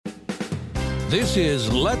This is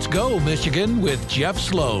Let's Go Michigan with Jeff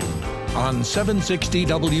Sloan on 760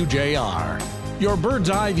 WJR. Your bird's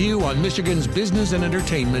eye view on Michigan's business and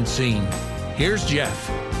entertainment scene. Here's Jeff.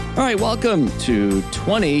 All right, welcome to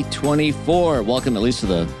 2024. Welcome at least to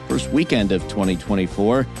the first weekend of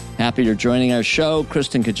 2024. Happy you're joining our show.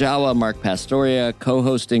 Kristin Kujawa, Mark Pastoria,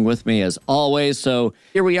 co-hosting with me as always. So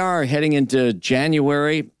here we are heading into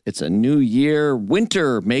January. It's a new year.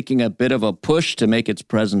 Winter making a bit of a push to make its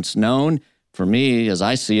presence known. For me, as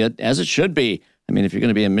I see it, as it should be. I mean, if you're going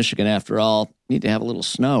to be in Michigan after all, you need to have a little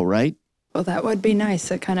snow, right? Well, that would be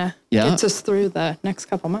nice. It kind of gets us through the next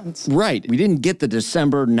couple months. Right. We didn't get the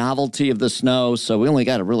December novelty of the snow, so we only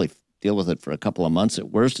got to really deal with it for a couple of months at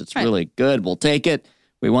worst. It's really good. We'll take it.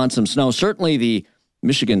 We want some snow. Certainly the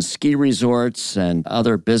Michigan ski resorts and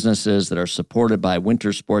other businesses that are supported by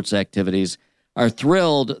winter sports activities are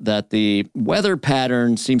thrilled that the weather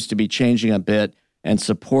pattern seems to be changing a bit and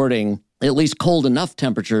supporting at least cold enough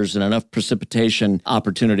temperatures and enough precipitation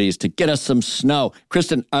opportunities to get us some snow.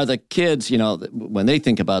 Kristin, are the kids, when they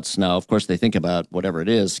think about snow, of course they think about whatever it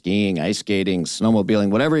is, skiing, ice skating,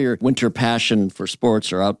 snowmobiling, whatever your winter passion for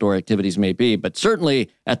sports or outdoor activities may be. But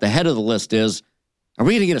certainly at the head of the list is, are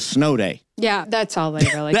we going to get a snow day? Yeah, that's all they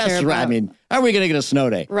really care about. That's right. I mean, are we going to get a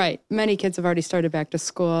snow day? Right. Many kids have already started back to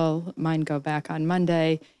school. Mine go back on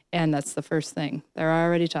Monday. And that's the first thing they're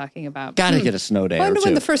already talking about. Got to get a snow day. I wonder or two.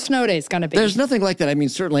 when the first snow day is going to be. There's nothing like that. I mean,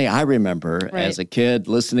 certainly I remember as a kid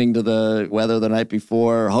listening to the weather the night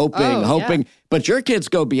before, hoping. Yeah. But your kids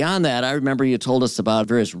go beyond that. I remember you told us about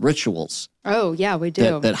various rituals. Oh, yeah, we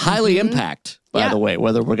do. That highly impact, by the way,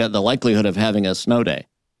 whether we're got the likelihood of having a snow day.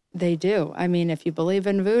 They do. I mean, if you believe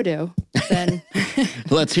in voodoo, then...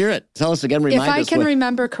 Let's hear it. Tell us again. Remind us. If I can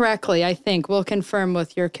remember correctly, I think we'll confirm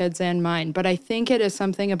with your kids and mine, but I think it is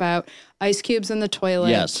something about ice cubes in the toilet.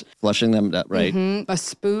 Yes, flushing them, right. Mm-hmm. A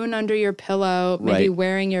spoon under your pillow, maybe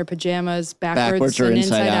wearing your pajamas backwards or and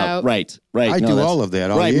inside out. Right. I do all of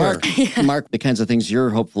that all year. Mark, the kinds of things you're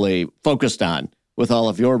hopefully focused on with all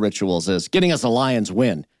of your rituals is getting us a Lions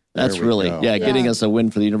win. That's really, getting us a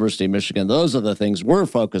win for the University of Michigan. Those are the things we're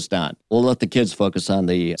focused on. We'll let the kids focus on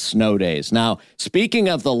the snow days. Now, speaking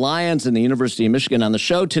of the Lions and the University of Michigan, on the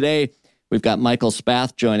show today, we've got Michael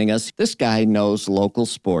Spath joining us. This guy knows local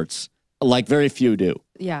sports like very few do.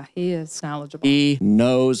 Yeah, he is knowledgeable. He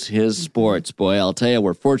knows his sports. Boy, I'll tell you,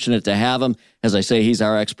 we're fortunate to have him. As I say, he's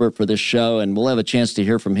our expert for this show, and we'll have a chance to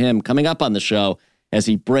hear from him coming up on the show as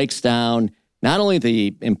he breaks down not only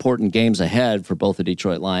the important games ahead for both the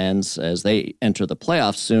Detroit Lions as they enter the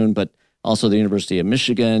playoffs soon, but also the University of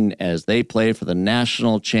Michigan as they play for the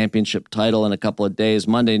national championship title in a couple of days,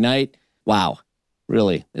 Monday night. Wow.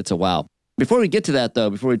 Really, it's a wow. Before we get to that,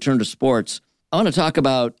 though, before we turn to sports, I want to talk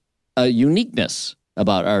about a uniqueness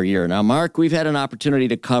about our year. Now, Mark, we've had an opportunity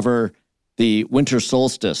to cover the winter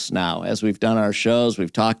solstice now. As we've done our shows,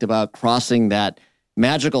 we've talked about crossing that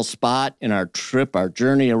magical spot in our trip, our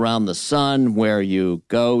journey around the sun, where you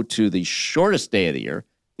go to the shortest day of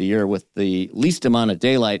the year with the least amount of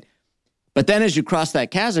daylight. But then as you cross that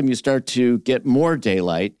chasm, you start to get more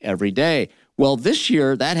daylight every day. Well, this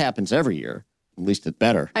year, that happens every year. At least it's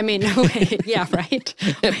better. I mean, yeah, right.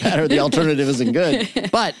 Better. The alternative isn't good.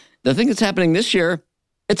 But the thing that's happening this year,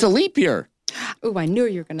 it's a leap year. Oh, I knew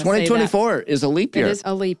you were going to say that. 2024 is a leap year. It is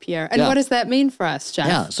a leap year. And what does that mean for us, Jeff?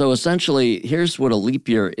 Yeah, so essentially, here's what a leap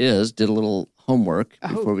year is. Did a little homework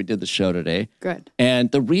before we did the show today. Good.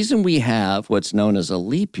 And the reason we have what's known as a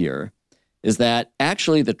leap year is that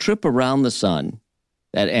actually the trip around the sun,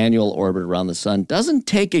 that annual orbit around the sun, doesn't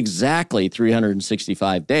take exactly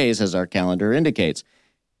 365 days as our calendar indicates.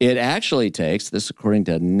 It actually takes, this according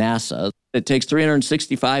to NASA, it takes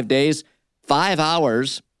 365 days, 5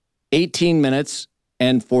 hours, 18 minutes,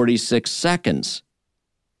 and 46 seconds.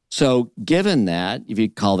 So given that, if you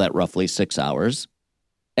call that roughly 6 hours,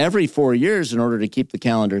 every 4 years, in order to keep the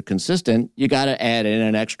calendar consistent, you got to add in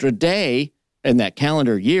an extra day in that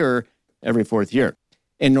calendar year every fourth year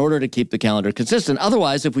in order to keep the calendar consistent.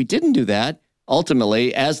 Otherwise, if we didn't do that,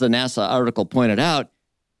 ultimately, as the NASA article pointed out,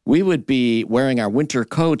 we would be wearing our winter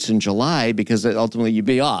coats in July because ultimately you'd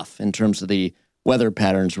be off in terms of the weather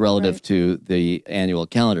patterns relative to the annual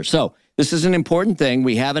calendar. So this is an important thing.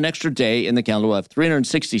 We have an extra day in the calendar. We'll have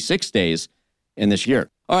 366 days in this year.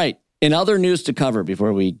 All right. In other news to cover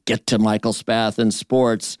before we get to Michael Spath and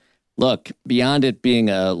sports, look, beyond it being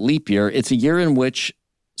a leap year, it's a year in which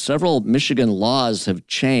several Michigan laws have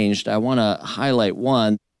changed. I want to highlight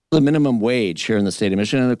one. The minimum wage here in the state of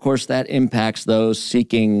Michigan. And of course, that impacts those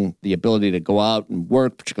seeking the ability to go out and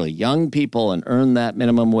work, particularly young people, and earn that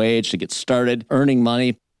minimum wage to get started earning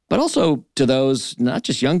money. but also to those, not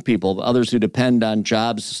just young people, but others who depend on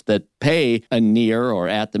jobs that pay a near or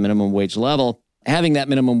at the minimum wage level. Having that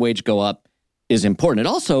minimum wage go up is important. It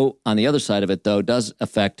also, on the other side of it, though, does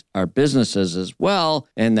affect our businesses as well,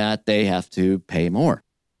 in that they have to pay more.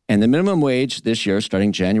 And the minimum wage this year,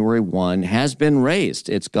 starting January 1, has been raised.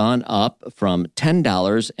 It's gone up from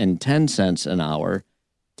 $10.10 an hour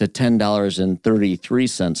to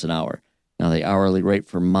 $10.33 an hour. Now, the hourly rate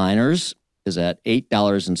for miners is at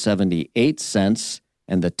 $8.78,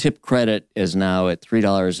 and the tip credit is now at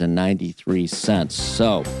 $3.93.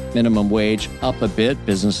 So, minimum wage up a bit.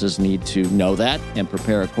 Businesses need to know that and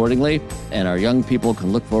prepare accordingly. And our young people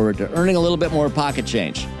can look forward to earning a little bit more pocket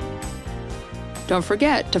change. Don't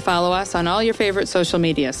forget to follow us on all your favorite social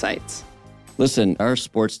media sites. Listen, our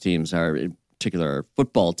sports teams, in particular our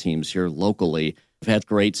football teams here locally, have had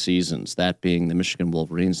great seasons, that being the Michigan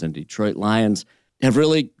Wolverines and Detroit Lions, have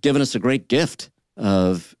really given us a great gift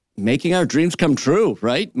of making our dreams come true,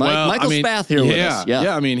 right? Michael Spath here with us.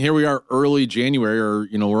 Yeah, I mean, here we are early January, or,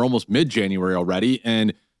 we're almost mid-January already,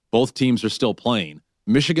 and both teams are still playing.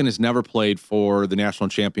 Michigan has never played for the national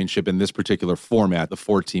championship in this particular format, the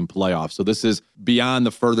 4-team playoff. So this is beyond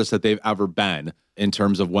the furthest that they've ever been in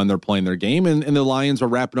terms of when they're playing their game. And the Lions are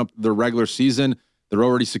wrapping up their regular season. They're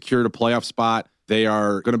already secured a playoff spot. They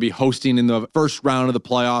are going to be hosting in the first round of the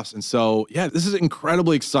playoffs. And so, this is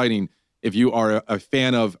incredibly exciting if you are a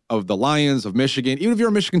fan of the Lions, of Michigan. Even if you're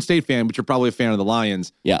a Michigan State fan, but you're probably a fan of the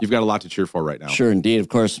Lions, you've got a lot to cheer for right now. Sure, indeed. Of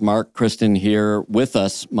course, Mark, Kristin here with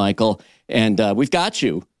us, Michael. And we've got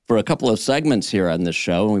you for a couple of segments here on this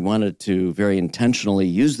show, and we wanted to very intentionally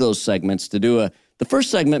use those segments to do the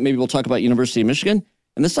first segment, maybe we'll talk about University of Michigan,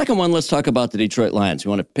 and the second one, let's talk about the Detroit Lions. We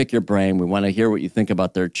want to pick your brain. We want to hear what you think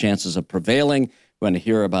about their chances of prevailing. We want to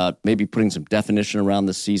hear about maybe putting some definition around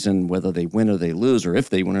the season, whether they win or they lose, or if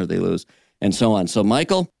they win or they lose, and so on. So,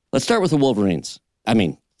 Michael, let's start with the Wolverines. I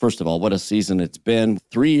mean, first of all, what a season it's been.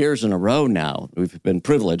 3 years in a row now. We've been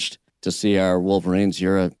privileged to see our Wolverines.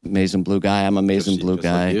 You're an amazing blue guy. I'm an amazing blue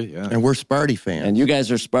guy. Like you, yeah. And we're Sparty fans. And you guys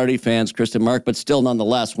are Sparty fans, Kristin, Mark, but still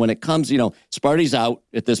nonetheless, when it comes, Sparty's out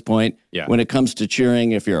at this point. Yeah. When it comes to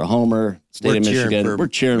cheering, if you're a homer, state of Michigan, we're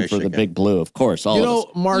cheering for the big blue, of course. All of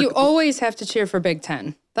us. Mark, you always have to cheer for Big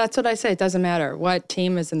Ten. That's what I say. It doesn't matter what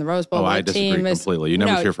team is in the Rose Bowl. I disagree completely. You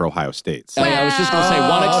never cheer for Ohio State. So. I was just going to say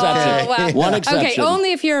one exception. Okay. One exception. Okay,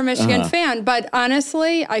 only if you're a Michigan fan. But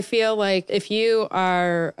honestly, I feel like if you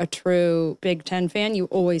are a true Big Ten fan, you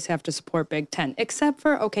always have to support Big Ten, except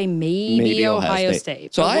for, maybe Ohio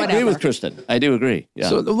State. So I agree with Kristin. I do agree. Yeah.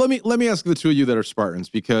 So let me ask the two of you that are Spartans,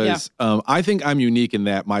 because I think I'm unique in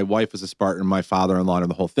that my wife is a Spartan, my father-in-law, and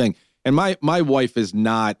the whole thing. And my wife is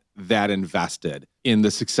not that invested in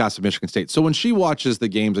the success of Michigan State. So when she watches the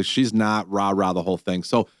games, she's not rah-rah the whole thing.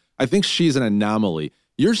 So I think she's an anomaly.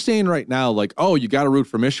 You're saying right now, you got to root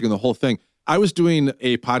for Michigan, the whole thing. I was doing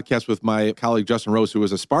a podcast with my colleague, Justin Rose, who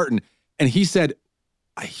was a Spartan, and he said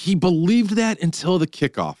he believed that until the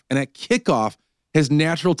kickoff. And at kickoff, his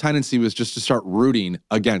natural tendency was just to start rooting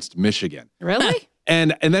against Michigan. Really?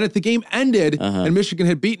 And then at the game ended and Michigan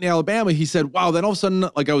had beaten Alabama, he said, wow, then all of a sudden,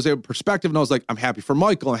 I was able to perspective, and I was like, I'm happy for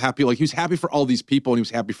Michael. I'm happy. He was happy for all these people, and he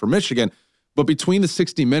was happy for Michigan. But between the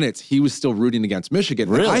 60 minutes, he was still rooting against Michigan.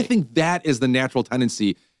 Really? And I think that is the natural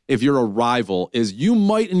tendency if you're a rival, is you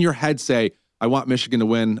might in your head say, I want Michigan to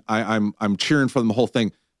win. I'm cheering for them, the whole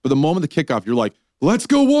thing. But the moment the kickoff, you're like, let's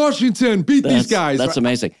go Washington, beat these guys. That's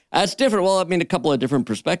amazing. That's different. Well, a couple of different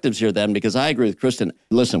perspectives here then, because I agree with Kristin.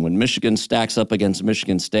 Listen, when Michigan stacks up against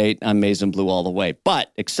Michigan State, I'm maize and blue all the way.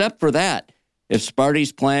 But except for that, if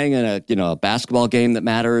Sparty's playing in a basketball game that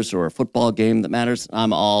matters or a football game that matters,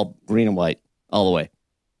 I'm all green and white all the way.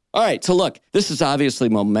 All right, so look, this is obviously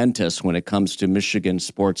momentous when it comes to Michigan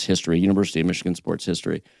sports history, University of Michigan sports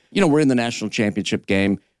history. We're in the national championship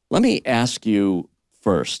game. Let me ask you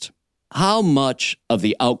first, how much of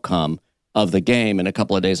the outcome of the game in a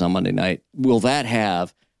couple of days on Monday night will that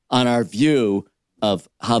have on our view of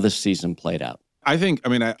how this season played out? I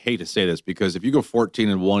hate to say this, because if you go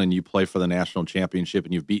 14-1 and you play for the national championship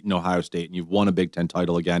and you've beaten Ohio State and you've won a Big Ten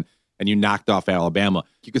title again and you knocked off Alabama,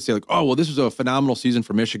 you could say this was a phenomenal season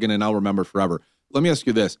for Michigan and I'll remember forever. Let me ask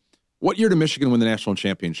you this. What year did Michigan win the national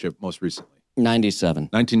championship most recently?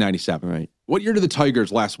 1997. Right. What year did the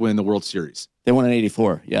Tigers last win the World Series? They won in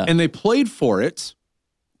 84, yeah. And they played for it.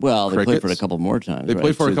 Well, they played for it a couple more times. They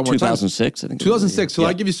played for it a couple more times. 2006, I think. 2006, so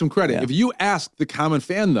I give you some credit. Yeah. If you ask the common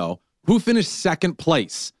fan, though, who finished second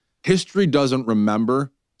place, history doesn't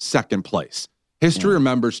remember second place. History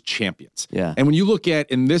remembers champions. Yeah. And when you look at,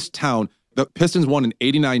 in this town, the Pistons won in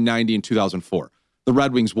 89, 90, and 2004. The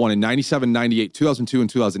Red Wings won in 97, 98, 2002, and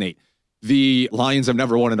 2008. the Lions have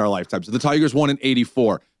never won in our lifetimes. The Tigers won in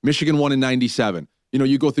 84. Michigan won in 97.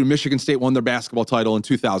 You go through Michigan State won their basketball title in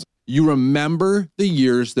 2000. You remember the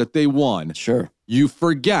years that they won. Sure. You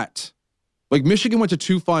forget. Like Michigan went to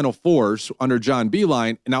 2 Final Fours under John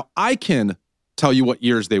Beilein. Now I can tell you what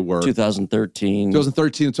years they were. 2013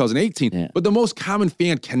 and 2018. Yeah. But the most common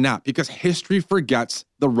fan cannot, because history forgets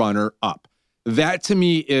the runner-up. That to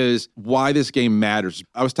me is why this game matters.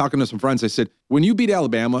 I was talking to some friends. I said, when you beat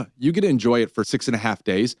Alabama, you get to enjoy it for 6.5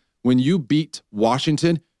 days. When you beat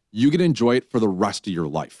Washington, you get to enjoy it for the rest of your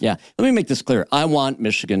life. Yeah. Let me make this clear. I want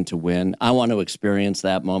Michigan to win. I want to experience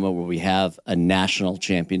that moment where we have a national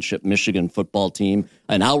championship Michigan football team,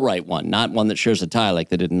 an outright one, not one that shares a tie like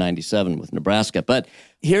they did in 97 with Nebraska. But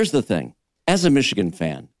here's the thing. As a Michigan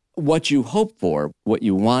fan, what you hope for, what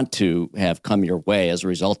you want to have come your way as a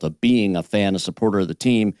result of being a fan, a supporter of the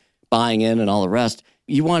team, buying in and all the rest,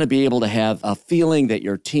 you want to be able to have a feeling that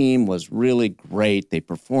your team was really great. They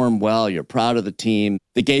performed well. You're proud of the team.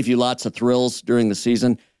 They gave you lots of thrills during the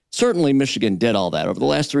season. Certainly, Michigan did all that. Over the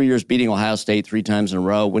last 3 years, beating Ohio State 3 times in a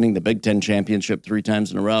row, winning the Big Ten championship 3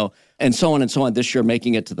 times in a row, and so on and so on. This year,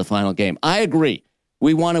 making it to the final game. I agree.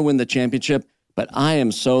 We want to win the championship, but I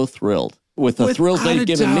am so thrilled with the thrills they've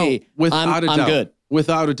given me. I'm good.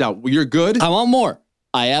 Without a doubt. You're good? I want more.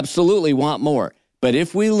 I absolutely want more. But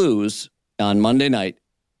if we lose on Monday night,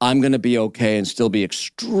 I'm going to be okay and still be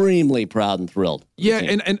extremely proud and thrilled. Yeah,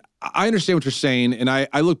 and I understand what you're saying, and I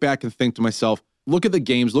look back and think to myself, look at the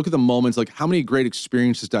games, look at the moments, like how many great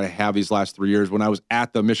experiences did I have these last 3 years when I was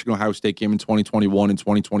at the Michigan-Ohio State game in 2021 and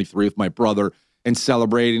 2023 with my brother and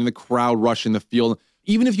celebrating, the crowd rushing the field.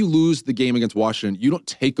 Even if you lose the game against Washington, you don't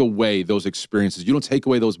take away those experiences. You don't take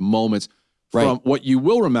away those moments from what you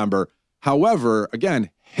will remember. However, again,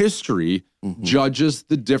 history judges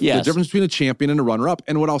the difference between a champion and a runner-up.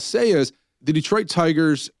 And what I'll say is the Detroit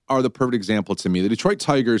Tigers are the perfect example to me. The Detroit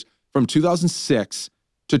Tigers from 2006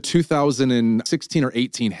 to 2016 or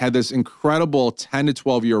 18 had this incredible 10 to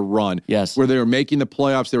 12-year run where they were making the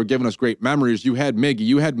playoffs. They were giving us great memories. You had Miggy,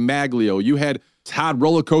 you had Maglio, you had Todd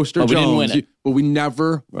Rollercoaster Jones. We didn't win it. But we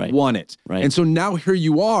never won it. Right. And so now here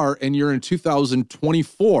you are, and you're in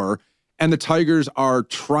 2024, and the Tigers are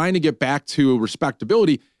trying to get back to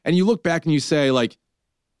respectability. And you look back and you say, like,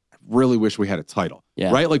 I really wish we had a title,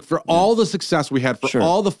 right? Like for all the success we had, for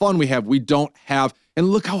all the fun we have, we don't have. And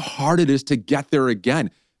look how hard it is to get there again.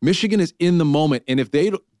 Michigan is in the moment. And if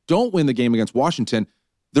they don't win the game against Washington,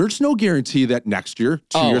 there's no guarantee that next year,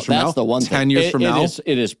 2 years from now, the one 10 years from now.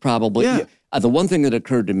 It is probably. Yeah. The one thing that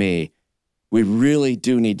occurred to me, we really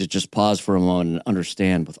do need to just pause for a moment and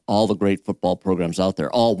understand, with all the great football programs out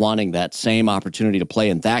there, all wanting that same opportunity to play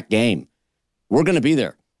in that game, we're going to be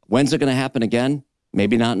there. When's it going to happen again?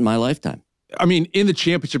 Maybe not in my lifetime. I mean, in the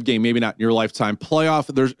championship game, maybe not in your lifetime. Playoff,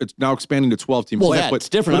 it's now expanding to 12-team playoff. Well, that's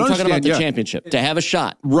different. I'm talking about the championship, to have a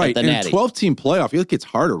shot at the Natty. In a 12-team playoff, it gets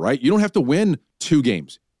harder, right? You don't have to win 2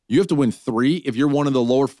 games. You have to win 3. If you're one of the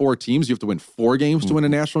lower 4 teams, you have to win 4 games to win a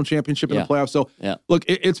national championship in the playoffs. So, look,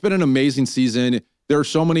 it's been an amazing season. There are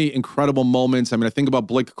so many incredible moments. I mean, I think about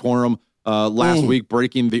Blake Corum last week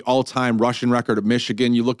breaking the all-time rushing record of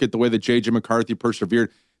Michigan. You look at the way that J.J. McCarthy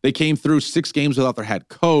persevered. They came through 6 games without their head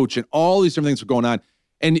coach, and all these different things were going on.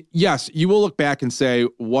 And yes, you will look back and say,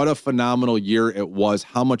 what a phenomenal year it was,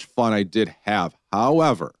 how much fun I did have.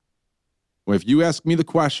 However, if you ask me the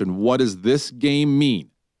question, what does this game mean?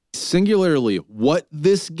 Singularly, what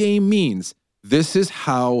this game means, this is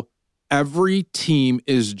how every team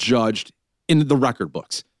is judged in the record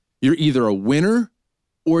books. You're either a winner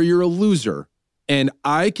or you're a loser. And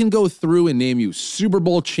I can go through and name you Super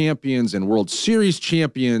Bowl champions and World Series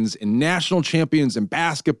champions and national champions in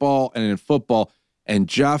basketball and in football. And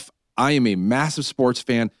Jeff, I am a massive sports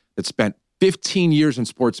fan that spent 15 years in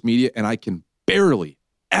sports media, and I can barely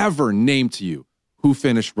ever name to you who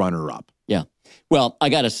finished runner-up. Yeah. Well, I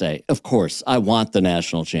got to say, of course, I want the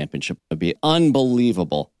national championship. It would be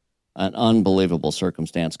unbelievable, an unbelievable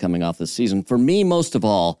circumstance coming off this season. For me, most of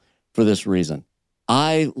all, for this reason.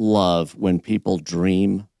 I love when people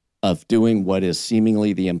dream of doing what is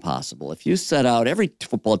seemingly the impossible. If you set out, every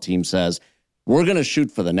football team says, we're going to shoot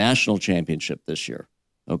for the national championship this year.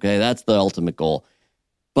 Okay, that's the ultimate goal.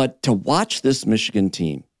 But to watch this Michigan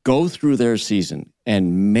team go through their season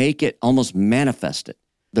and make it, almost manifest it,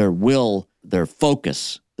 their will, their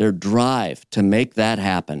focus, their drive to make that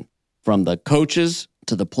happen, from the coaches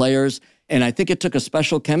to the players. And I think it took a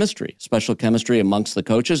special chemistry amongst the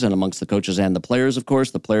coaches and amongst the coaches and the players, of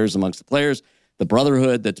course, the players amongst the players, the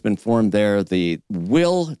brotherhood that's been formed there, the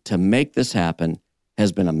will to make this happen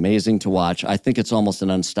has been amazing to watch. I think it's almost an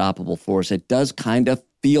unstoppable force. It does kind of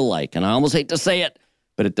feel like, and I almost hate to say it,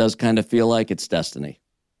 but it does kind of feel like it's destiny.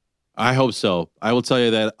 I hope so. I will tell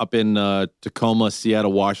you that up in Tacoma,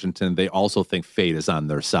 Seattle, Washington, they also think fate is on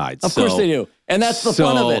their side. Of course they do. And that's the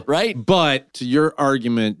fun of it, right? But to your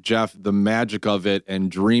argument, Jeff, the magic of it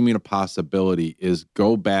and dreaming a possibility is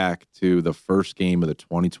go back to the first game of the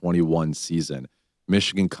 2021 season,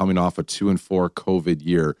 Michigan coming off a 2-4 COVID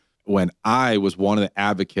year, when I was one of the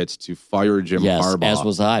advocates to fire Jim Harbaugh. As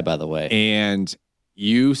was I, by the way. And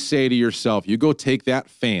you say to yourself, you go take that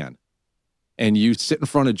fan and you sit in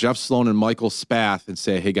front of Jeff Sloan and Michael Spath and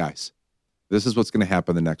say, hey, guys, this is what's going to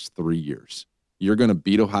happen the next 3 years. You're going to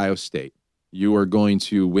beat Ohio State. You are going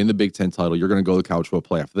to win the Big Ten title. You're going to go to the College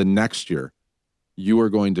Football Playoff. The next year, you are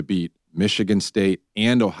going to beat Michigan State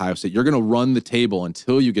and Ohio State. You're going to run the table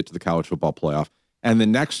until you get to the College Football Playoff. And the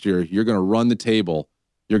next year, you're going to run the table.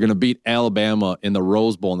 You're going to beat Alabama in the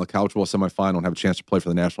Rose Bowl in the College Football semifinal and have a chance to play for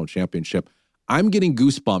the national championship. I'm getting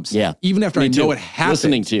goosebumps, even after I know it happened.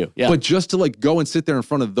 Listening to you, But just to go and sit there in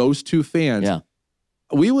front of those two fans,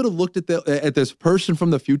 we would have looked at this person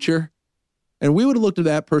from the future, and we would have looked at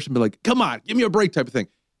that person and be like, come on, give me a break type of thing.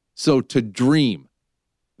 So to dream,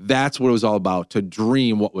 that's what it was all about, to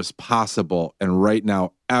dream what was possible. And right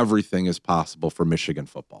now, everything is possible for Michigan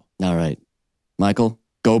football. All right. Michael,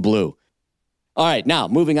 go blue. All right, now,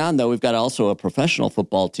 moving on, though, we've got also a professional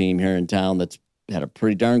football team here in town that's had a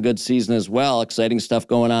pretty darn good season as well. Exciting stuff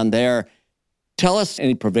going on there. Tell us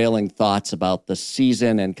any prevailing thoughts about the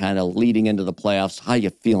season and kind of leading into the playoffs. How you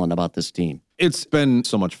feeling about this team? It's been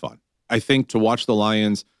so much fun. I think to watch the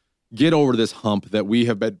Lions get over this hump that we've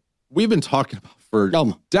been talking about for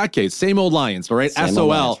decades. Same old Lions, right? Same SOL. old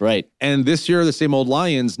Lions, right. And this year, the same old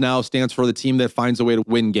Lions now stands for the team that finds a way to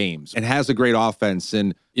win games and has a great offense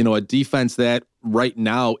and, a defense that right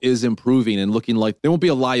now is improving and looking like there won't be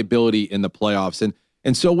a liability in the playoffs.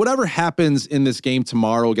 And so whatever happens in this game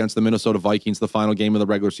tomorrow against the Minnesota Vikings, the final game of the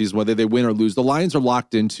regular season, whether they win or lose, the Lions are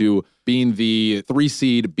locked into being the 3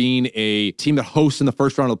 seed, being a team that hosts in the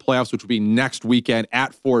first round of the playoffs, which will be next weekend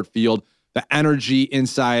at Ford Field. The energy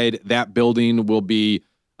inside that building will be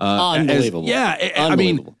unbelievable. I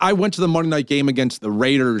mean, I went to the Monday night game against the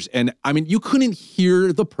Raiders, and I mean, you couldn't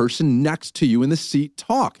hear the person next to you in the seat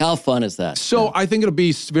talk. How fun is that? So I think it'll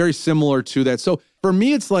be very similar to that. So for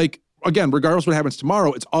me, it's like, again, regardless of what happens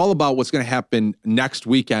tomorrow, it's all about what's going to happen next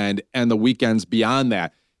weekend and the weekends beyond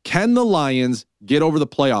that. Can the Lions get over the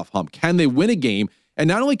playoff hump? Can they win a game? And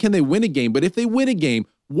not only can they win a game, but if they win a game,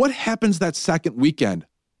 what happens that second weekend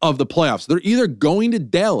of the playoffs? They're either going to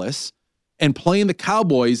Dallas and playing the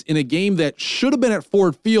Cowboys in a game that should have been at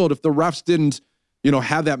Ford Field if the refs didn't,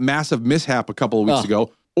 have that massive mishap a couple of weeks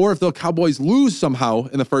ago, or if the Cowboys lose somehow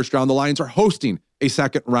in the first round, the Lions are hosting a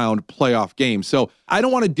second round playoff game. So I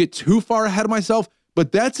don't want to get too far ahead of myself,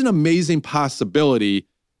 but that's an amazing possibility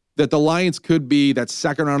that the Lions could be that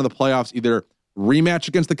second round of the playoffs, either rematch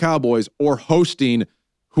against the Cowboys or hosting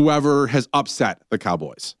whoever has upset the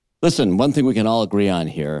Cowboys. Listen, one thing we can all agree on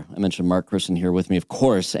here, I mentioned Mark Kristin here with me, of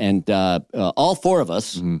course, and all four of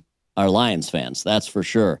us are Lions fans, that's for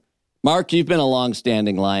sure. Mark, you've been a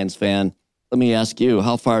long-standing Lions fan. Let me ask you,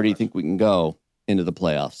 how far do you think we can go into the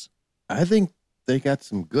playoffs? I think they got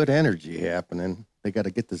some good energy happening. They got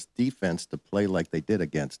to get this defense to play like they did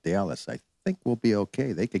against Dallas. I think we'll be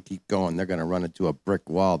okay. They could keep going. They're going to run into a brick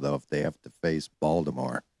wall, though, if they have to face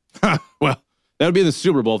Baltimore. Well, that would be the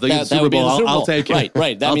Super Bowl. If they get the Super Bowl, I'll take it.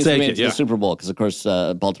 Right. That means we made it to the Super Bowl because, of course,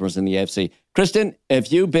 Baltimore's in the AFC. Kristin,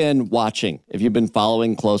 if you've been watching, if you've been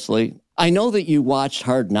following closely, I know that you watched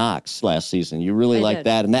Hard Knocks last season. You really liked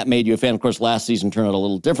that, and that made you a fan. Of course, last season turned out a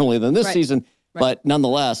little differently than this season. Right. But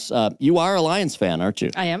nonetheless, you are a Lions fan, aren't you?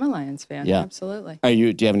 I am a Lions fan. Yeah, absolutely. Do you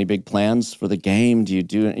have any big plans for the game? Are you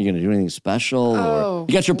going to do anything special? Or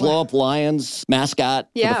you got your blow up Lions mascot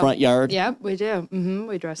for the front yard? Yeah, we do.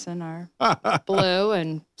 We dress in our blue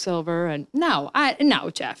and silver. And no,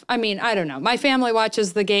 Jeff. I mean, I don't know. My family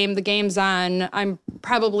watches the game. The game's on. I'm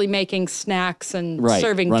probably making snacks and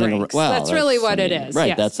serving drinks. That's really what it is.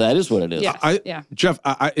 Right. Yes. That is what it is. Yes. Jeff,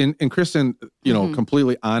 and Kristin,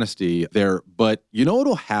 completely honesty there. But you know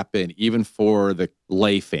what'll happen even for the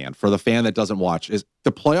lay fan, for the fan that doesn't watch, is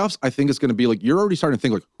the playoffs, I think, is going to be like, you're already starting to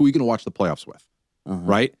think, like, who are you going to watch the playoffs with?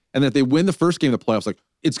 Right? And if they win the first game of the playoffs, like,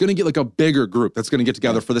 it's going to get like a bigger group that's going to get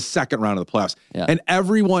together for the second round of the playoffs. Yeah. And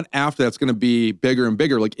everyone after that's going to be bigger and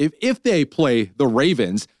bigger. Like, if they play the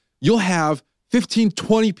Ravens, you'll have 15,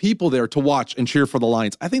 20 people there to watch and cheer for the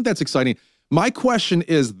Lions. I think that's exciting. My question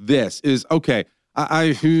is okay,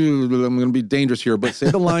 I'm going to be dangerous here, but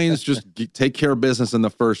say the Lions just take care of business in the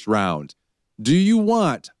first round. Do you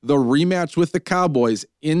want the rematch with the Cowboys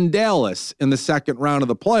in Dallas in the second round of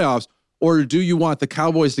the playoffs, Or do you want the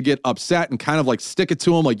Cowboys to get upset and kind of like stick it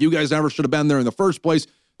to them, like you guys never should have been there in the first place?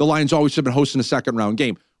 The Lions always should have been hosting a second-round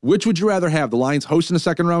game. Which would you rather have, the Lions hosting a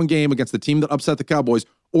second-round game against the team that upset the Cowboys,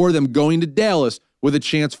 or them going to Dallas with a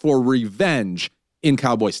chance for revenge in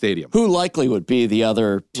Cowboy Stadium? Who likely would be the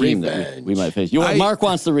other team that we might face? Mark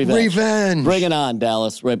wants the revenge. Revenge. Bring it on,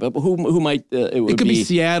 Dallas. Right, but who might? It could be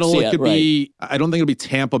Seattle. It could be. I don't think it'll be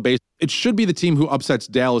Tampa Bay. It should be the team who upsets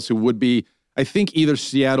Dallas, who would be, I think, either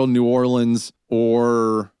Seattle, New Orleans,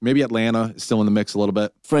 or maybe Atlanta is still in the mix a little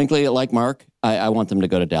bit. Frankly, like Mark, I want them to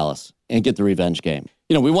go to Dallas and get the revenge game.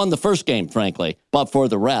 You know, we won the first game, frankly, but for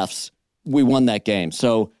the refs, we won that game.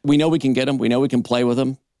 So we know we can get them. We know we can play with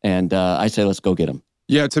them. And I say, let's go get them.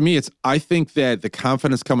 Yeah, to me, I think that the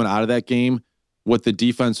confidence coming out of that game, what the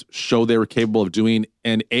defense showed they were capable of doing,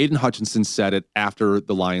 and Aiden Hutchinson said it after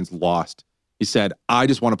the Lions lost. He said, I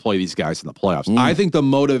just want to play these guys in the playoffs. I think the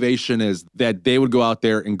motivation is that they would go out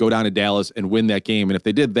there and go down to Dallas and win that game. And if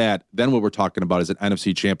they did that, then what we're talking about is an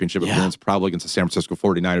NFC championship appearance, probably against the San Francisco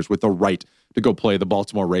 49ers, with the right to go play the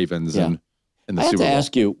Baltimore Ravens and the Super Bowl. I have to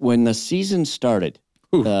ask you, when the season started,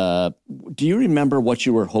 do you remember what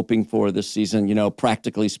you were hoping for this season? You know,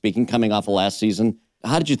 practically speaking, coming off of last season,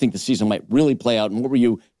 how did you think the season might really play out, and what were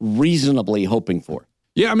you reasonably hoping for?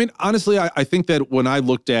 Yeah, I mean, honestly, I think that when I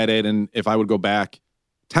looked at it, and if I would go back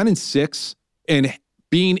 10-6 and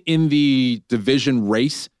being in the division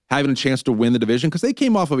race, having a chance to win the division, because they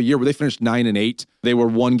came off of a year where they finished 9-8. They were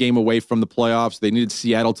one game away from the playoffs. They needed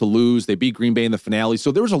Seattle to lose. They beat Green Bay in the finale.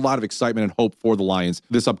 So there was a lot of excitement and hope for the Lions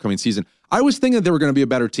this upcoming season. I was thinking that they were going to be a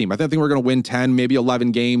better team. I think they were going to win 10, maybe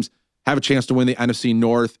 11 games, have a chance to win the NFC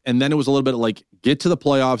North. And then it was a little bit like get to the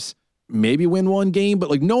playoffs, maybe win one game, but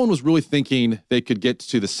like no one was really thinking they could get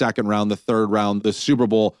to the second round, the third round, the Super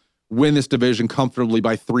Bowl, win this division comfortably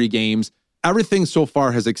by 3 games. Everything so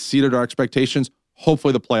far has exceeded our expectations.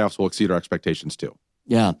 Hopefully the playoffs will exceed our expectations too.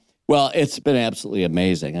 Yeah. Well, it's been absolutely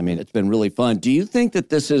amazing. I mean, it's been really fun. Do you think that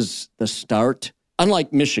this is the start,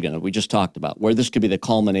 unlike Michigan, that we just talked about, where this could be the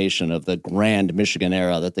culmination of the grand Michigan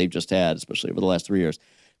era that they've just had, especially over the last 3 years?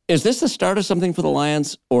 Is this the start of something for the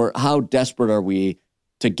Lions, or how desperate are we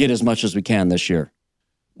to get as much as we can this year?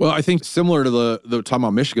 Well, I think similar to the talking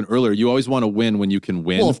about Michigan earlier, you always want to win when you can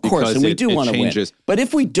win. Well, of course, and we do want to win. But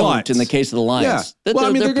if we don't, in the case of the Lions, they're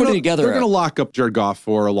putting together. They're going to lock up Jared Goff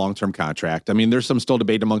for a long-term contract. I mean, there's some still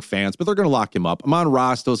debate among fans, but they're going to lock him up.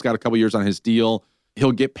 Amon-Ra still's got a couple years on his deal.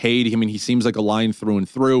 He'll get paid. I mean, he seems like a line through and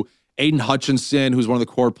through. Aiden Hutchinson, who's one of the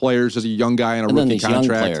core players, is a young guy on a rookie contract.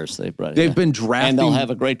 Young players they've been drafting, and they'll have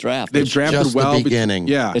a great draft. They've drafted just well. The beginning.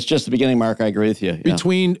 It's just the beginning, Mark. I agree with you. Yeah.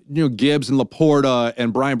 Between Gibbs and Laporta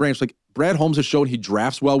and Brian Branch, like Brad Holmes has shown he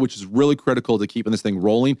drafts well, which is really critical to keeping this thing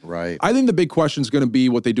rolling. Right. I think the big question is going to be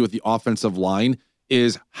what they do with the offensive line.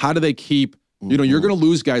 Is how do they keep? You're going to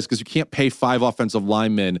lose guys because you can't pay 5 offensive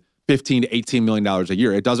linemen $15 to $18 million a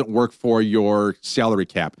year. It doesn't work for your salary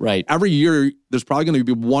cap. Right. Every year, there's probably going to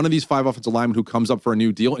be one of these 5 offensive linemen who comes up for a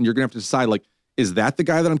new deal, and you're going to have to decide, like, is that the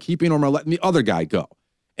guy that I'm keeping, or am I letting the other guy go?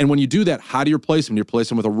 And when you do that, how do you replace him? Do you replace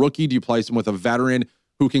him with a rookie? Do you replace him with a veteran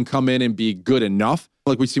who can come in and be good enough,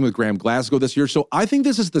 like we've seen with Graham Glasgow this year? So I think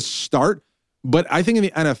this is the start, but I think in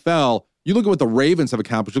the NFL, you look at what the Ravens have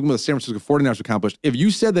accomplished, look at what the San Francisco 49ers accomplished. If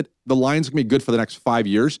you said that the Lions are going to be good for the next 5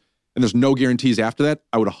 years, and there's no guarantees after that,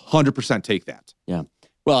 I would 100% take that. Yeah.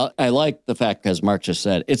 Well, I like the fact, as Mark just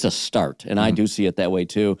said, it's a start, and I do see it that way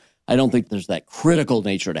too. I don't think there's that critical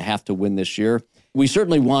nature to have to win this year. We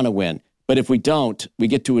certainly want to win, but if we don't, we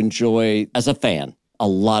get to enjoy, as a fan, a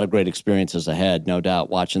lot of great experiences ahead, no doubt,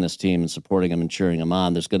 watching this team and supporting them and cheering them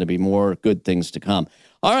on. There's going to be more good things to come.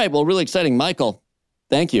 All right, well, really exciting. Michael,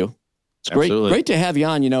 thank you. It's great to have you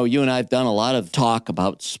on. You know, you and I have done a lot of talk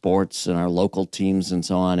about sports and our local teams and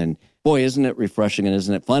so on. And boy, isn't it refreshing and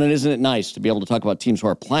isn't it fun and isn't it nice to be able to talk about teams who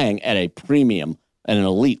are playing at a premium and an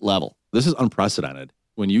elite level? This is unprecedented.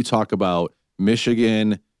 When you talk about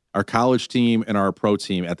Michigan, our college team, and our pro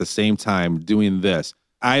team at the same time doing this,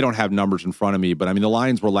 I don't have numbers in front of me, but I mean, the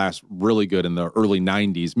Lions were last really good in the early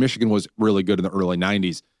 90s. Michigan was really good in the early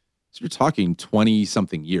 90s. So you're talking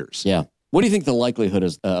 20-something years. Yeah. What do you think the likelihood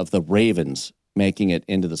is of the Ravens making it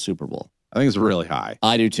into the Super Bowl? I think it's really high.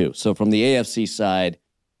 I do too. So from the AFC side,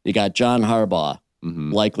 you got John Harbaugh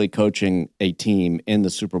likely coaching a team in the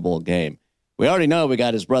Super Bowl game. We already know we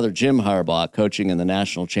got his brother Jim Harbaugh coaching in the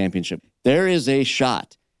national championship. There is a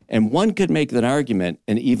shot, and one could make an argument,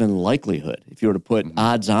 an even likelihood, if you were to put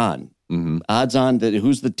odds on. Odds on that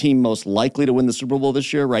who's the team most likely to win the Super Bowl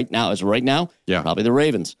this year right now? Yeah. Probably the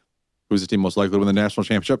Ravens. Who's the team most likely to win the national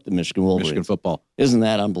championship? The Michigan Wolverines. Michigan football. Isn't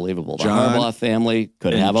that unbelievable? The Harbaugh family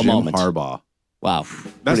could have a moment. Harbaugh. Wow.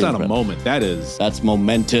 That's not a moment. That's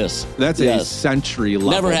momentous. That's a century level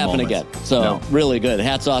Never happen moment. again. So really good.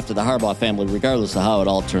 Hats off to the Harbaugh family, regardless of how it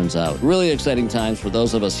all turns out. Really exciting times for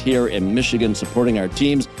those of us here in Michigan supporting our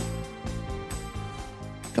teams.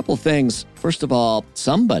 A couple of things. First of all,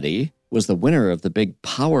 somebody was the winner of the big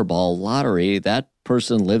Powerball lottery. That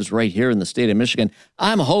person lives right here in the state of Michigan.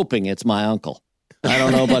 I'm hoping it's my uncle. I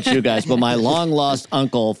don't know about you guys, but my long-lost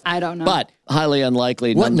uncle. I don't know. But highly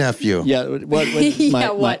unlikely. What nephew? Yeah,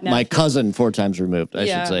 my cousin 4 times removed, I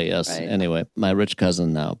should say, yes. Right. Anyway, my rich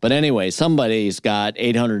cousin now. But anyway, somebody's got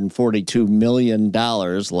 $842 million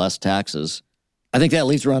less taxes. I think that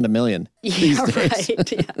leads around $1 million these days.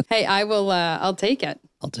 Right. Yeah. Hey, I'll take it.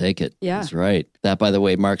 I'll take it. Yeah. That's right. That, by the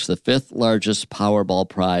way, marks the 5th largest Powerball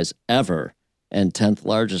prize ever and 10th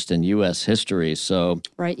largest in U.S. history. So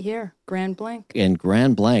right here, Grand Blanc. In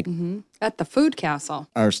Grand Blanc. Mm-hmm. At the Food Castle.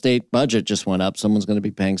 Our state budget just went up. Someone's going to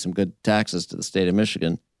be paying some good taxes to the state of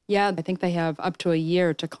Michigan. Yeah, I think they have up to a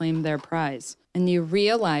year to claim their prize. And you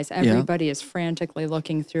realize everybody is frantically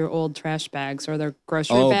looking through old trash bags or their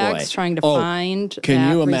grocery bags trying to find Can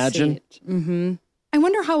you imagine? Mm-hmm. I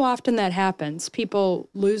wonder how often that happens. People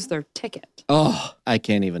lose their ticket. Oh, I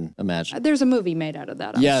can't even imagine. There's a movie made out of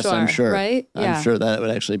that, I'm sure. Right? I'm sure that would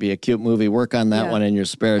actually be a cute movie. Work on that one in your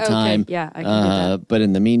spare time. Yeah, I can do that. But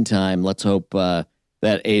in the meantime, let's hope that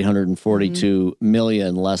 $842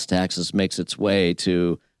 million less taxes makes its way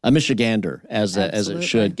to a Michigander, as it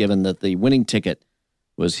should, given that the winning ticket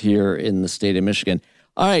was here in the state of Michigan.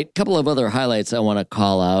 All right, a couple of other highlights I want to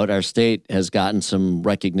call out. Our state has gotten some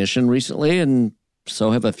recognition recently, and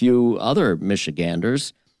so have a few other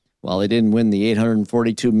Michiganders. While they didn't win the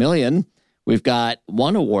 $842 million, we've got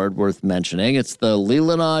one award worth mentioning. It's the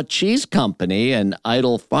Leelanau Cheese Company and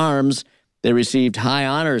Idle Farms. They received high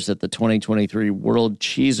honors at the 2023 World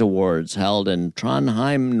Cheese Awards held in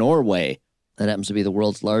Trondheim, Norway. That happens to be the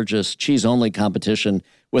world's largest cheese-only competition,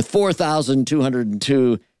 with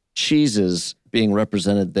 4,202 cheeses being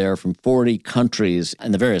represented there from 40 countries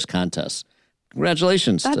in the various contests.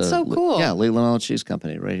 Congratulations. That's so cool. Yeah, Leelanau Cheese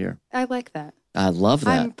Company right here. I like that. I love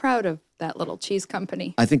that. I'm proud of that little cheese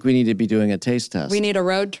company. I think we need to be doing a taste test. We need a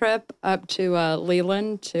road trip up to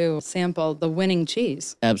Leland to sample the winning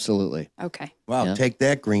cheese. Absolutely. Okay. Wow, take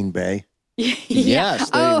that, Green Bay. Yes,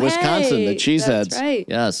 Wisconsin, the cheeseheads. Right.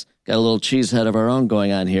 Yes, got a little cheesehead of our own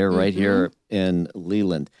going on here, right here in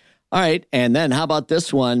Leland. All right, and then how about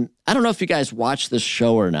this one? I don't know if you guys watch this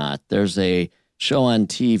show or not. There's a show on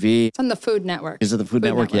TV. It's on the Food Network. Is it the Food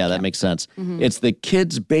Network? Yeah, that makes sense. Mm-hmm. It's the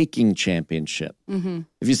Kids Baking Championship. Mm-hmm.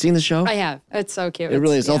 Have you seen the show? I have. It's so cute. It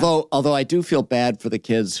really is. Yeah. Although I do feel bad for the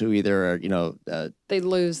kids who either are, they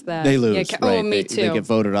lose that. They lose. Yeah, right. Oh, me too. They get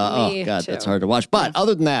voted off. Oh, God, that's hard to watch. But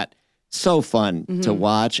other than that, so fun to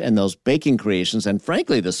watch, and those baking creations, and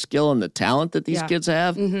frankly, the skill and the talent that these kids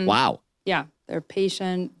have. Mm-hmm. Wow. Yeah, they're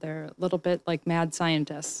patient. They're a little bit like mad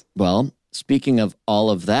scientists. Well, speaking of all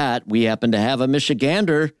of that, we happen to have a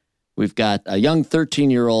Michigander. We've got a young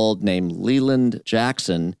 13-year-old named Leland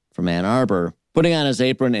Jackson from Ann Arbor putting on his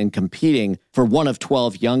apron and competing for one of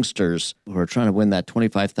 12 youngsters who are trying to win that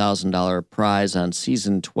 $25,000 prize on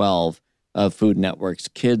season 12 of Food Network's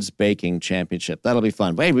Kids Baking Championship. That'll be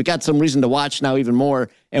fun. But hey, we got some reason to watch now even more,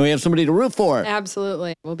 and we have somebody to root for.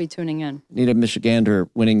 Absolutely. We'll be tuning in. Need a Michigander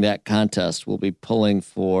winning that contest. We'll be pulling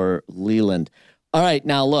for Leland. All right,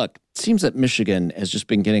 now look, it seems that Michigan has just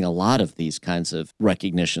been getting a lot of these kinds of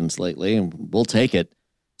recognitions lately, and we'll take it.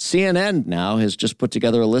 CNN now has just put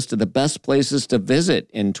together a list of the best places to visit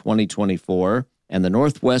in 2024, and the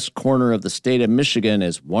northwest corner of the state of Michigan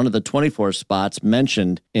is one of the 24 spots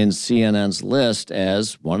mentioned in CNN's list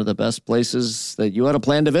as one of the best places that you ought to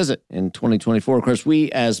plan to visit in 2024. Of course,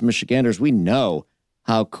 we as Michiganders, we know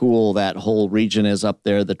how cool that whole region is up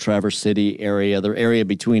there, the Traverse City area, the area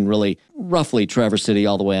between really roughly Traverse City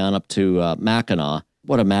all the way on up to Mackinac.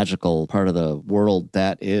 What a magical part of the world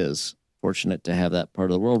that is. Fortunate to have that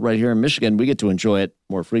part of the world right here in Michigan. We get to enjoy it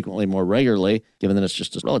more frequently, more regularly, given that it's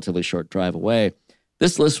just a relatively short drive away.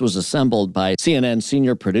 This list was assembled by CNN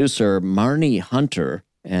senior producer Marnie Hunter,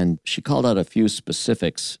 and she called out a few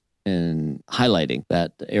specifics in highlighting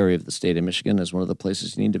that area of the state of Michigan as one of the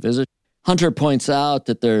places you need to visit. Hunter points out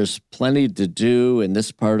that there's plenty to do in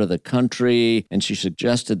this part of the country, and she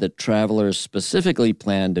suggested that travelers specifically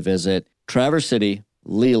plan to visit Traverse City,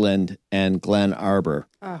 Leland, and Glen Arbor.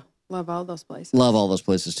 Oh, love all those places. Love all those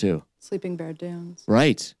places, too. Sleeping Bear Dunes.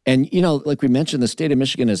 Right. And, you know, like we mentioned, the state of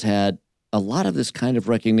Michigan has had a lot of this kind of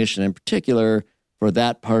recognition, in particular for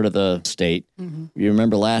that part of the state. Mm-hmm. You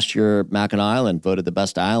remember last year, Mackinac Island voted the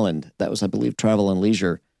best island. That was, I believe, Travel and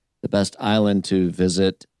Leisure the best island to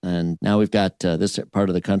visit. And now we've got this part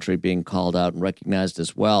of the country being called out and recognized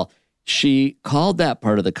as well. She called that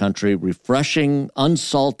part of the country refreshing,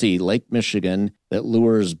 unsalty Lake Michigan that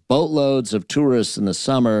lures boatloads of tourists in the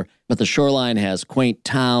summer, but the shoreline has quaint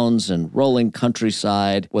towns and rolling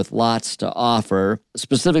countryside with lots to offer.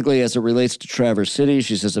 Specifically, as it relates to Traverse City,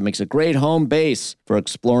 she says it makes a great home base for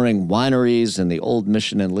exploring wineries in the Old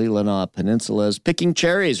Mission and Leelanau peninsulas, picking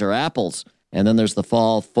cherries or apples. And then there's the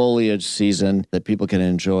fall foliage season that people can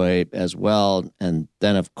enjoy as well. And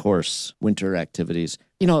then, of course, winter activities.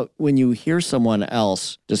 You know, when you hear someone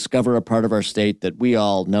else discover a part of our state that we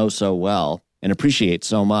all know so well and appreciate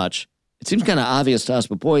so much, it seems kind of obvious to us,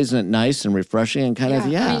 but boy, isn't it nice and refreshing and kind of.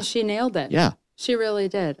 I mean, she nailed it. Yeah. She really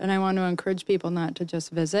did. And I want to encourage people not to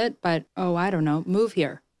just visit, but, I don't know, move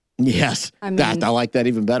here. Yes. I like that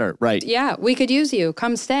even better. Right. Yeah, we could use you.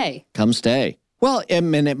 Come stay. Come stay. Well, I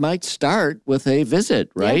mean, it might start with a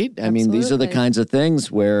visit, right? Yeah, I mean, these are the kinds of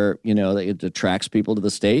things where, it attracts people to the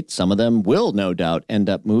state. Some of them will, no doubt, end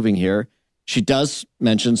up moving here. She does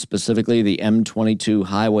mention specifically the M22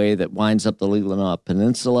 highway that winds up the Leelanau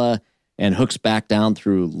Peninsula and hooks back down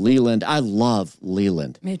through Leland. I love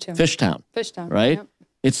Leland. Me too. Fishtown. Right? Yep.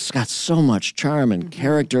 It's got so much charm and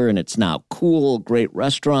character, and it's now cool, great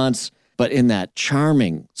restaurants. But in that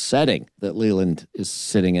charming setting that Leland is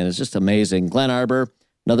sitting in is just amazing. Glen Arbor,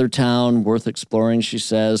 another town worth exploring, she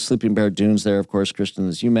says. Sleeping Bear Dunes there, of course, Kristin,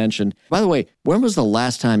 as you mentioned. By the way, when was the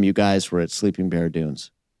last time you guys were at Sleeping Bear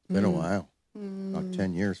Dunes? It's been a while. About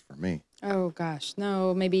 10 years for me. Oh, gosh.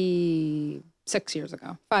 No, maybe 6 years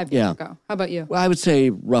ago, 5 years ago. How about you? Well, I would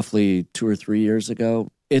say roughly 2 or 3 years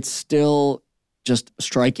ago. It's still just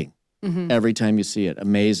striking. Every time you see it,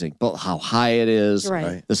 amazing. But how high it is,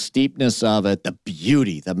 right. The steepness of it, the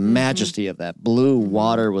beauty, the majesty of that blue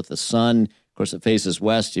water with the sun. Of course, it faces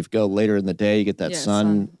west. If you go later in the day, you get that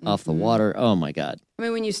sun off the water. Oh, my God. I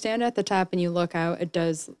mean, when you stand at the top and you look out, it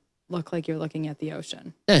does look like you're looking at the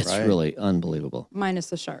ocean. It's really unbelievable. Minus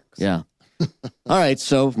the sharks. Yeah. All right,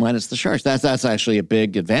 so minus the sharks. That's actually a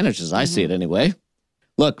big advantage as I see it anyway.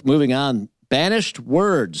 Look, moving on. Banished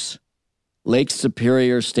words. Lake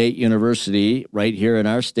Superior State University, right here in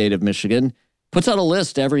our state of Michigan, puts out a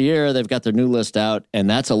list every year. They've got their new list out, and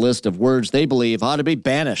that's a list of words they believe ought to be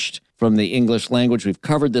banished from the English language. We've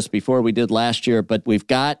covered this before, we did last year, but we've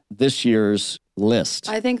got this year's list.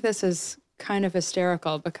 I think this is kind of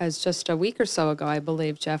hysterical because just a week or so ago, I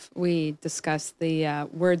believe, Jeff, we discussed the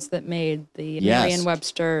words that made the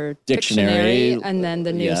Merriam-Webster dictionary and then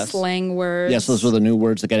the new slang words. Yes, those were the new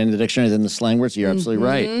words that got into the dictionary, then the slang words. You're absolutely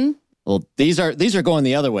right. Well, these are going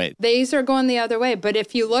the other way. These are going the other way. But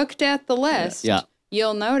if you looked at the list,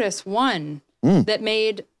 you'll notice one that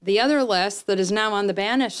made the other list that is now on the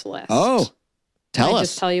banished list. Oh, tell us. Can I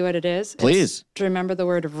just tell you what it is? Please. Do you remember the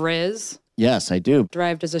word riz? Yes, I do.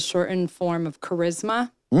 Derived as a shortened form of charisma.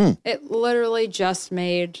 It literally just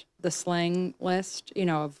made the slang list,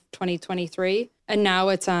 of 2023. And now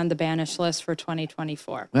it's on the banished list for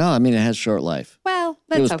 2024. Well, I mean, it has short life. Well,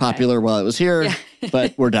 that's It was popular while it was here,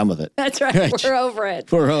 but we're done with it. That's right. We're over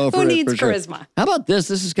it. We're over Who it. needs for charisma? Sure. How about this?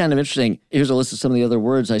 This is kind of interesting. Here's a list of some of the other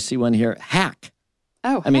words. I see one here. Hack.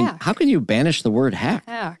 Oh, I mean, how can you banish the word hack?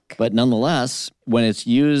 Hack. But nonetheless, when it's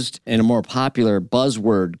used in a more popular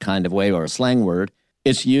buzzword kind of way or a slang word,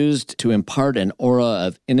 it's used to impart an aura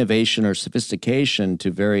of innovation or sophistication to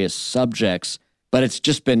various subjects, but it's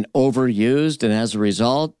just been overused, and as a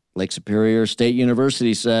result, Lake Superior State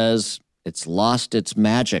University says it's lost its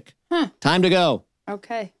magic. Time to go.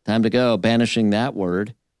 Okay. Time to go, banishing that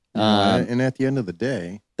word. And at the end of the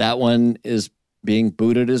day, that one is being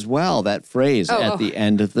booted as well, that phrase, at the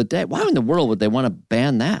end of the day. Why in the world would they want to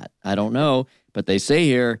ban that? I don't know, but they say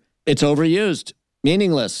here it's overused,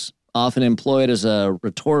 meaningless, often employed as a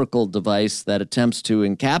rhetorical device that attempts to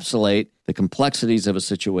encapsulate the complexities of a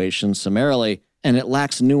situation summarily, and it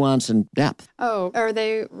lacks nuance and depth. Oh, are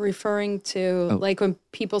they referring to like when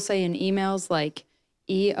people say in emails like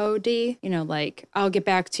EOD, like I'll get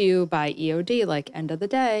back to you by EOD, like end of the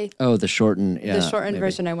day. Oh, the shortened, The shortened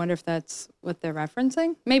version. I wonder if that's what they're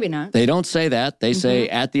referencing. Maybe not. They don't say that. They say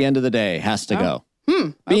at the end of the day, has to go.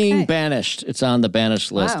 Being banished. It's on the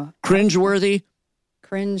banished list. Wow. Cringeworthy.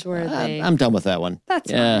 I'm done with that one.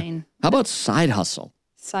 That's fine. How about side hustle?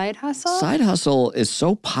 Side hustle? Side hustle is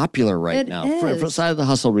so popular right now. Side of the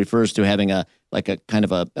hustle refers to having a kind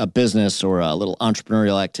of a business or a little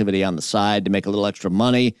entrepreneurial activity on the side to make a little extra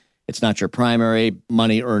money. It's not your primary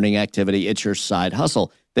money earning activity. It's your side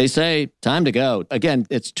hustle. They say time to go. Again,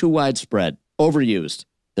 it's too widespread, overused.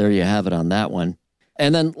 There you have it on that one.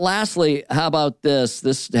 And then lastly, how about this?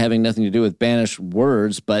 This having nothing to do with banished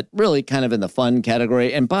words, but really kind of in the fun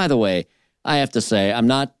category. And by the way, I have to say, I'm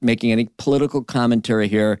not making any political commentary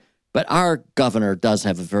here, but our governor does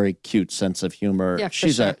have a very cute sense of humor. Yeah,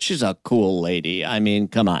 she's a cool lady. I mean,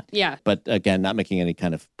 come on. Yeah. But again, not making any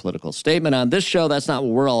kind of political statement on this show. That's not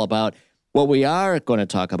what we're all about. What we are going to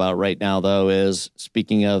talk about right now, though, is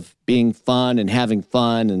speaking of being fun and having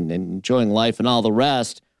fun and enjoying life and all the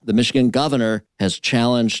rest, the Michigan governor has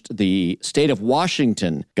challenged the state of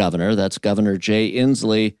Washington governor, that's Governor Jay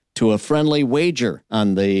Inslee, to a friendly wager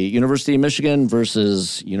on the University of Michigan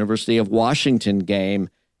versus University of Washington game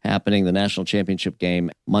happening, the national championship game,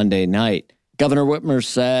 Monday night. Governor Whitmer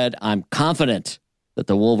said, "I'm confident that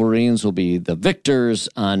the Wolverines will be the victors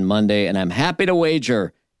on Monday, and I'm happy to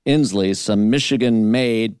wager Inslee some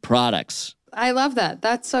Michigan-made products." I love that.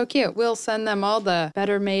 That's so cute. We'll send them all the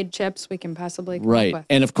better-made chips we can possibly come up with.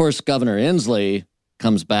 And of course, Governor Inslee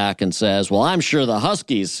comes back and says, well, I'm sure the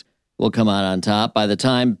Huskies will come out on top. By the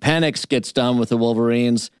time Penix gets done with the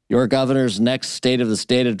Wolverines, your governor's next State of the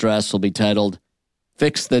State address will be titled,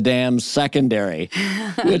 "Fix the Damn Secondary,"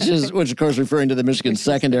 which of course referring to the Michigan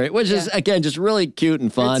secondary, which is, again, just really cute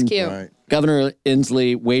and fun. It's cute. Right. Governor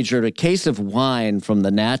Inslee wagered a case of wine from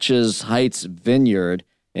the Natchez Heights Vineyard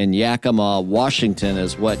in Yakima, Washington,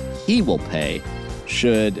 as what he will pay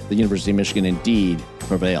should the University of Michigan indeed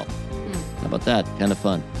prevail. How about that? Kind of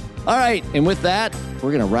fun. All right, and with that,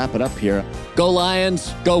 we're going to wrap it up here. Go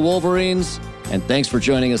Lions, go Wolverines, and thanks for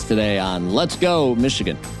joining us today on Let's Go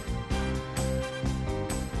Michigan.